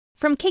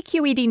From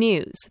KQED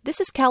News,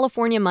 this is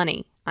California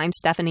Money. I'm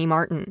Stephanie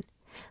Martin.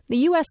 The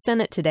U.S.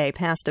 Senate today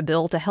passed a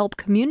bill to help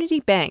community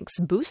banks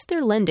boost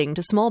their lending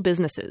to small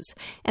businesses,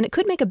 and it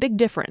could make a big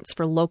difference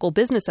for local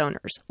business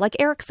owners like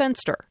Eric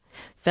Fenster.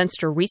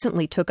 Fenster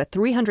recently took a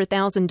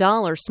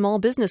 $300,000 small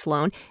business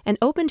loan and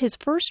opened his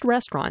first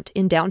restaurant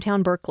in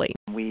downtown Berkeley.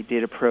 We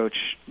did approach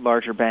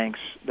larger banks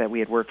that we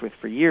had worked with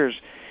for years,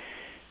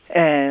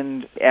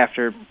 and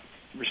after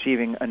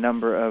receiving a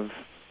number of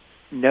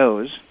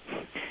no's,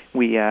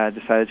 we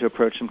decided to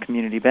approach some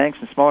community banks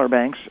and smaller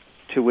banks,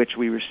 to which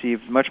we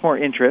received much more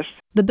interest.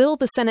 The bill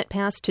the Senate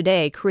passed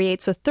today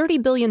creates a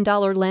 $30 billion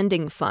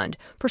lending fund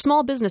for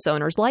small business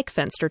owners like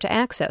Fenster to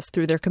access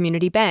through their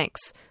community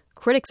banks.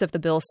 Critics of the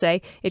bill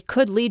say it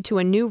could lead to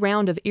a new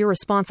round of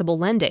irresponsible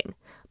lending.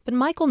 But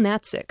Michael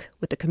Natzik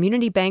with the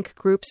community bank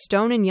group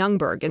Stone &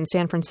 Youngberg in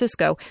San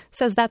Francisco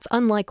says that's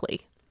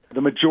unlikely. The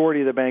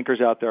majority of the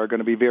bankers out there are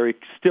going to be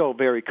still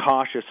very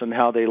cautious in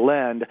how they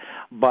lend,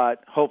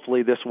 but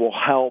hopefully this will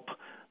help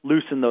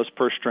loosen those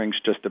purse strings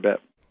just a bit.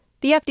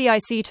 The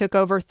FDIC took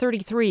over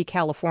 33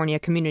 California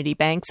community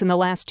banks in the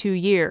last 2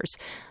 years,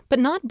 but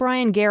not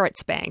Brian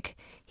Garrett's bank.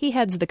 He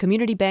heads the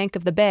Community Bank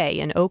of the Bay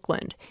in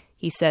Oakland.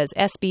 He says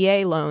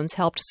SBA loans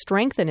helped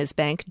strengthen his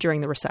bank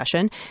during the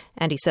recession,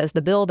 and he says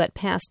the bill that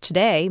passed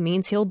today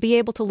means he'll be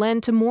able to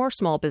lend to more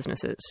small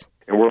businesses.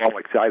 And we're all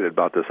excited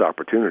about this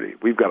opportunity.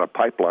 We've got a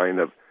pipeline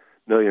of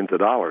millions of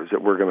dollars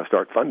that we're going to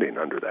start funding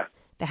under that.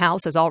 The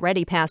House has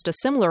already passed a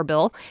similar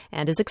bill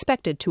and is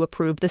expected to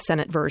approve the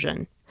Senate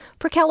version.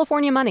 For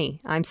California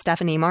Money, I'm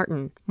Stephanie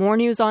Martin. More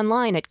news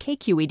online at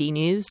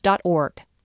kqednews.org.